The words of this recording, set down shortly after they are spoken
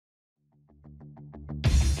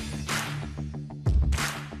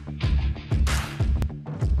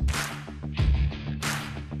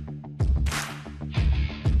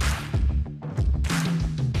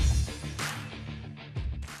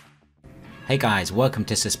Hey guys, welcome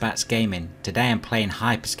to Suspats Gaming. Today I'm playing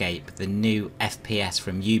Hyperscape, the new FPS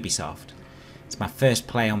from Ubisoft. It's my first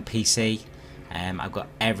play on PC. I've got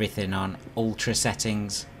everything on ultra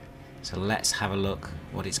settings, so let's have a look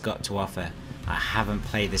what it's got to offer. I haven't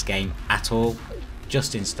played this game at all,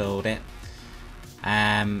 just installed it.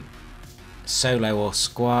 Solo or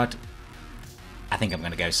squad? I think I'm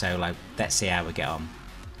going to go solo. Let's see how we get on.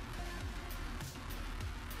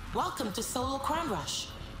 Welcome to Solo Crime Rush.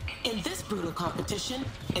 In this brutal competition,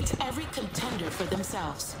 it's every contender for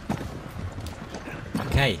themselves.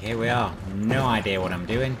 Okay, here we are. No idea what I'm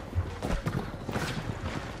doing.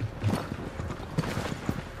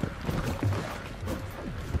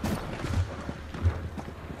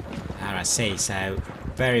 I see, so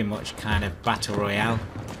very much kind of battle royale.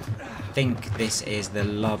 I think this is the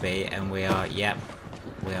lobby and we are, yep,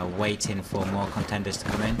 we are waiting for more contenders to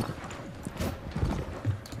come in.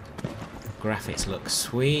 Graphics look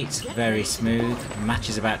sweet, very smooth. Match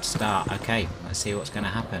is about to start. Okay, let's see what's going to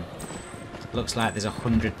happen. Looks like there's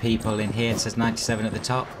 100 people in here. It says 97 at the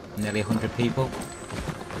top. Nearly 100 people.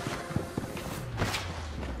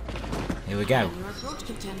 Here we go.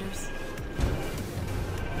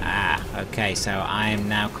 Ah, okay, so I am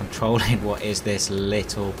now controlling what is this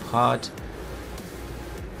little pod.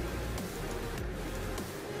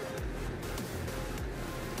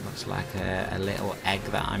 Looks like a little egg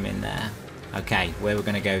that I'm in there. Okay, where we're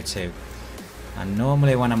going to go to. And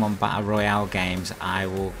normally when I'm on Battle Royale games, I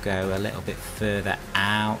will go a little bit further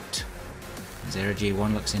out.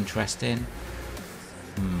 0G1 looks interesting.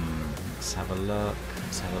 Let's have a look.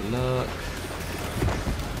 Let's have a look.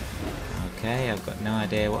 Okay, I've got no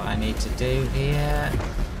idea what I need to do here.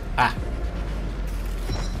 Ah!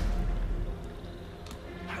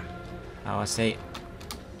 Oh, I see.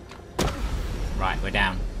 Right, we're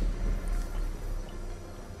down.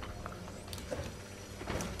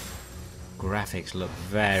 Graphics look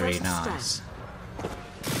very nice.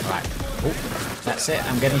 Right. Oh, that's it.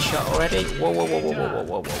 I'm getting shot already. Whoa, whoa, whoa, whoa, whoa,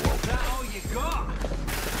 whoa, whoa,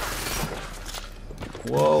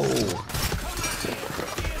 whoa. Whoa.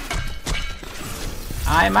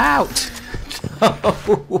 I'm out.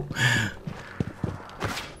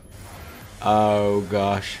 Oh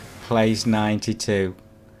gosh. Place 92.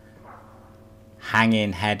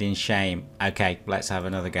 Hanging head in shame. Okay, let's have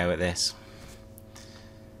another go at this.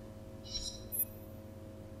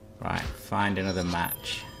 Right, find another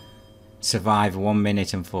match. Survive 1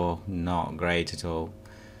 minute and 4. Not great at all.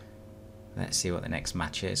 Let's see what the next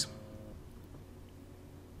match is.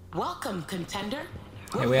 Welcome, contender.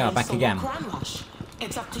 Here we are, back again.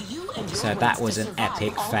 It's up to you and your So that was an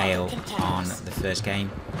epic fail on the first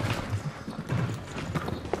game.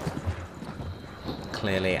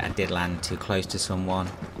 Clearly I did land too close to someone.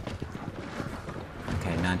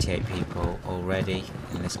 Okay, 98 people already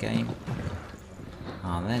in this game.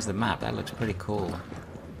 Oh, there's the map. That looks pretty cool.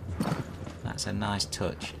 That's a nice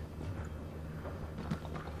touch.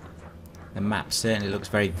 The map certainly looks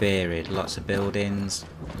very varied. Lots of buildings,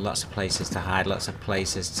 lots of places to hide, lots of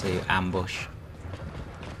places to ambush.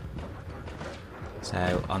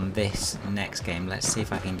 So on this next game, let's see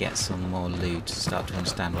if I can get some more loot to start to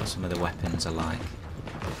understand what some of the weapons are like.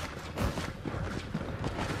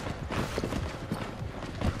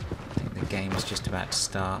 I think the game is just about to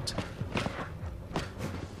start.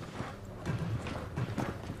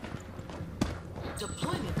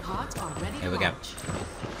 Here we go.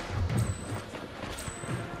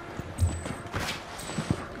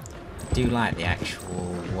 I do like the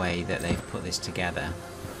actual way that they've put this together.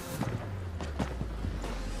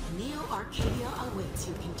 Arcadia awaits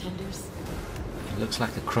you, contenders. It looks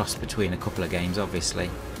like a cross between a couple of games, obviously.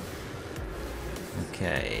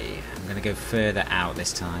 Okay, I'm going to go further out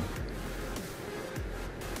this time.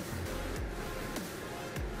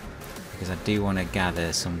 Because I do want to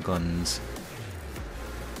gather some guns.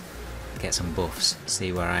 Get some buffs,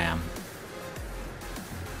 see where I am.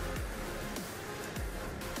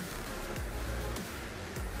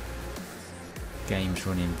 Game's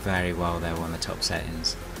running very well there on the top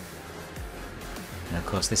settings. And of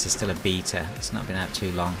course this is still a beta, it's not been out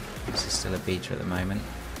too long. This is still a beta at the moment.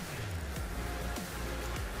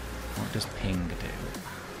 What does ping do?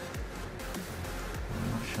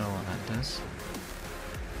 I'm not sure what that does.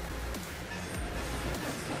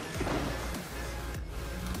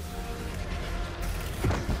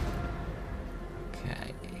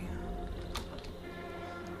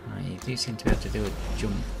 You seem to be able to do a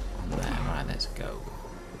jump on there. Right, let's go.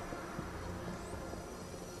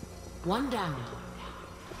 One down.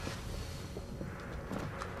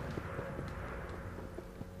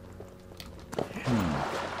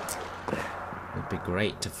 Would be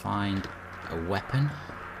great to find a weapon.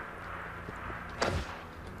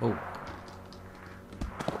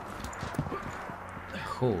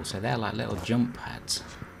 cool. So they're like little jump pads.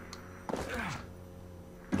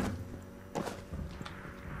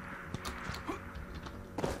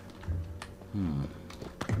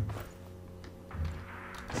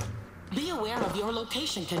 Be aware of your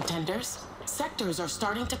location, contenders. Sectors are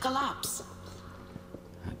starting to collapse.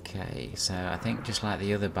 Okay, so I think just like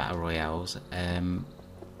the other battle royales, there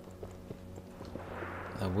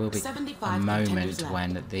will be a moment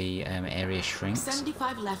when the area shrinks.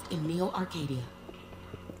 75 left in Neo Arcadia.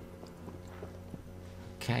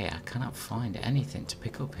 Okay, I cannot find anything to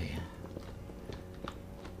pick up here.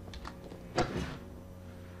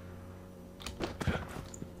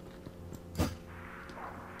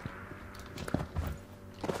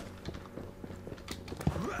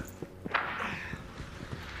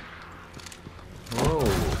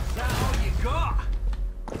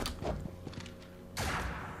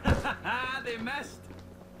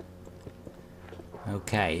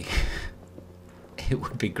 Okay, it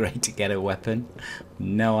would be great to get a weapon.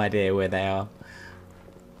 No idea where they are.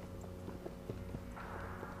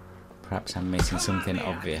 Perhaps I'm missing something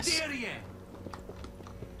obvious.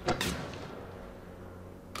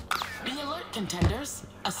 Be alert, contenders.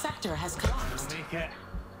 A sector has collapsed.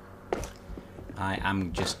 I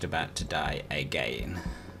am just about to die again.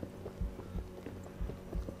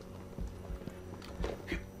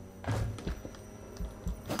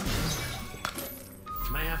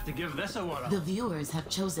 To give this a whirl. The viewers have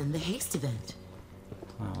chosen the haste event.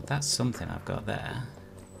 Well, that's something I've got there.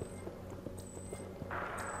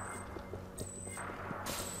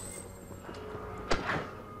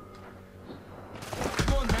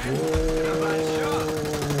 Come on, man. A bad shot.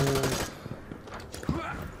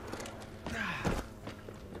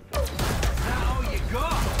 That all you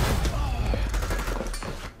got?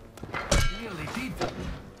 Nearly did.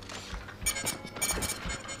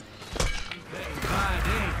 Very bad,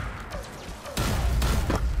 eh?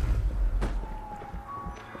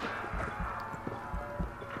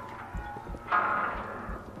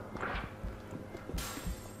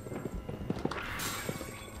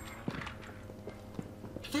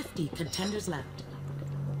 Contenders left.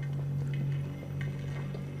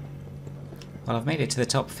 Well, I've made it to the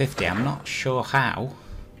top 50. I'm not sure how.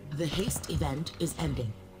 The haste event is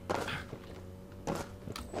ending. I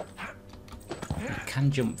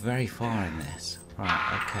can jump very far in this.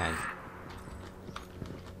 Right, okay.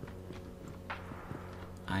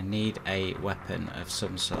 I need a weapon of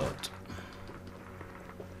some sort.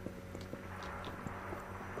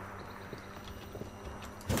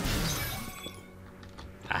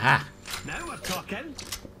 Aha! Now we're talking.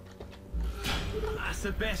 That's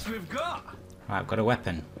the best we've got. Right, I've got a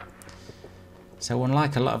weapon. So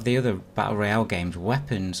unlike a lot of the other Battle Royale games,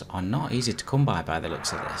 weapons are not easy to come by the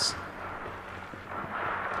looks of this.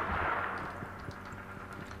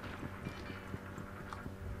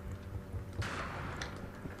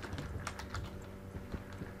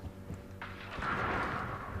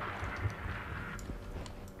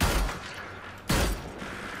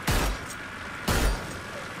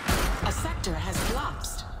 A sector has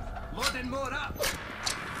collapsed. Loading more up.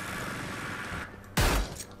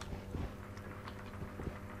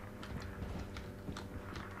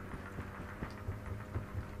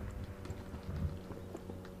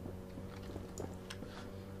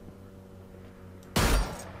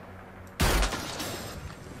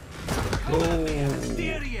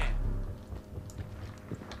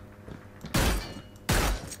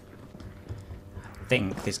 I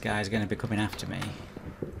think this guy's going to be coming after me.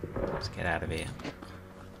 Let's get out of here.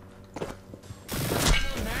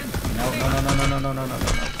 No.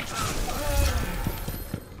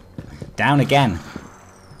 Down again.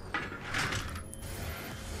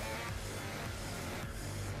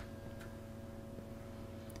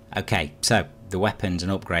 Okay, so the weapons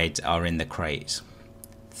and upgrades are in the crates.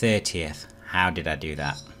 30th. How did I do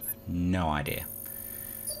that? No idea.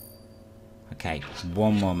 Okay,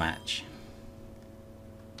 one more match.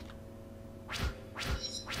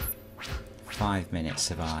 5 minutes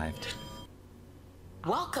survived.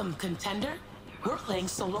 Welcome, contender. We're playing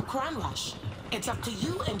solo crime rush. It's up to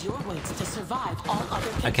you and your wits to survive all other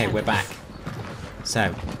contenders. Okay, we're back.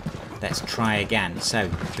 So, let's try again. So,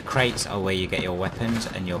 the crates are where you get your weapons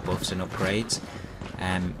and your buffs and upgrades.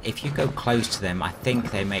 If you go close to them, I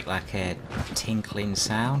think they make like a tinkling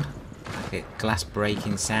sound, like a glass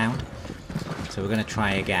breaking sound. So we're going to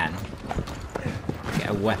try again.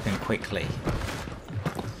 Get a weapon quickly.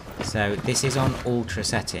 So this is on ultra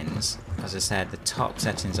settings. As I said, the top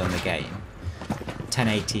settings on the game.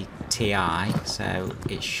 1080 Ti, so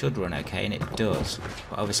it should run okay, and it does.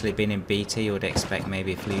 But obviously being in beta, you would expect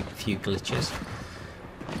maybe a few glitches.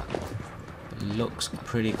 But looks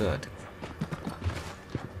pretty good.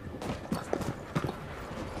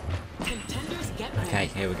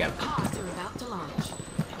 Okay, here we go. Pods are about to launch.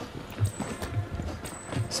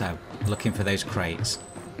 So, looking for those crates.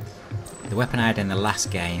 The weapon I had in the last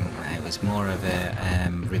game, it was more of a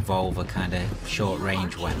revolver kind of short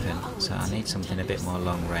range weapon, so I need something a bit more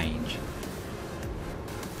long range.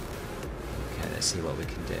 Okay, let's see what we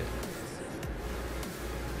can do.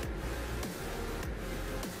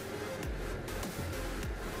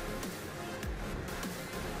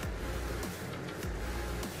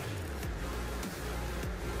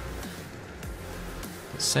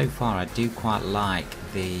 So far I do quite like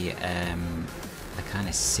the kind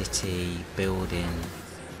of city building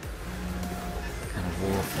kind of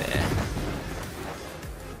warfare.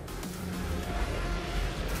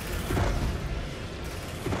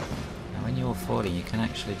 Now when you're falling you can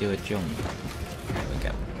actually do a jump. There we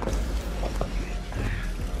go.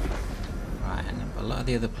 Right, and a lot of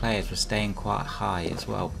the other players were staying quite high as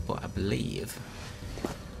well, but I believe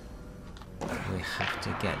we have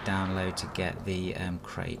to get down low to get the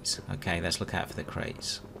crates. Okay, let's look out for the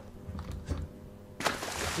crates.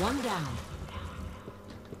 One down.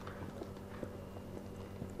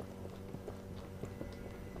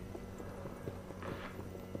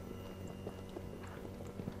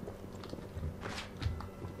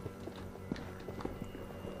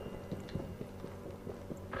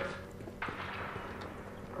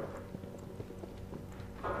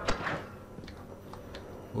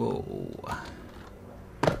 Whoa.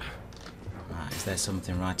 Right, is there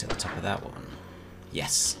something right at the top of that one?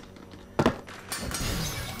 Yes.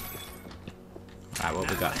 Right, what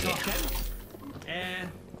we got here?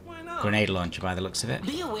 Why not? Grenade launcher by the looks of it.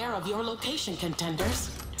 Be aware of your location,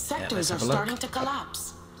 contenders. Sectors are have a look. starting to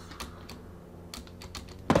collapse.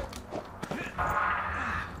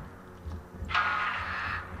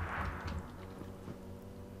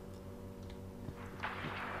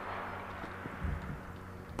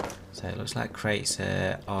 So it looks like crates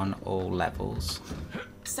are on all levels.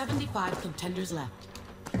 75 contenders left.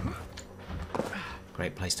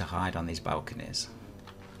 Great place to hide on these balconies.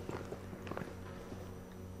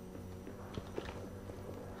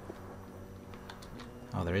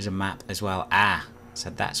 Oh, there is a map as well. Ah, so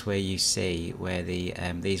that's where you see where the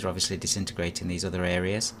these are obviously disintegrating these other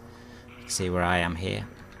areas. You can see where I am here.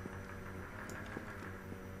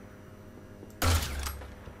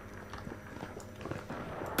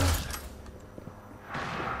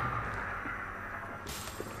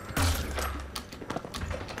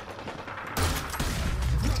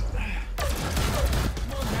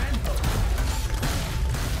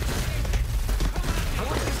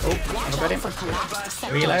 Watch out for collapsed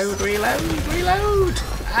sectors. Reload, reload, reload!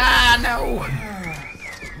 Ah, no!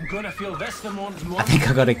 I'm gonna feel this for months more. I think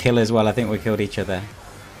I got a kill as well. I think we killed each other.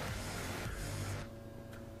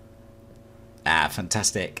 Ah,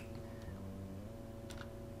 fantastic.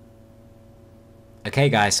 Okay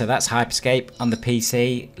guys, so that's Hyperscape on the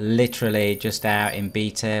PC, literally just out in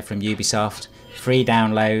beta from Ubisoft. Free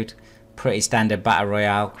download, pretty standard battle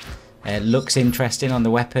royale. Looks interesting on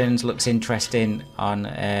the weapons, looks interesting on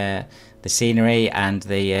the scenery and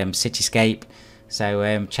the cityscape.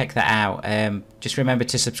 So check that out. Just remember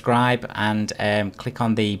to subscribe and click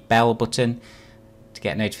on the bell button to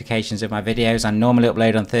get notifications of my videos. I normally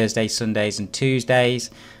upload on Thursdays, Sundays and Tuesdays.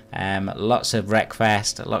 Lots of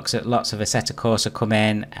Wreckfest, lots of Assetto Corsa come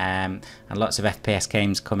in, and lots of FPS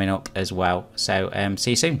games coming up as well. So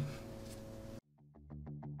see you soon.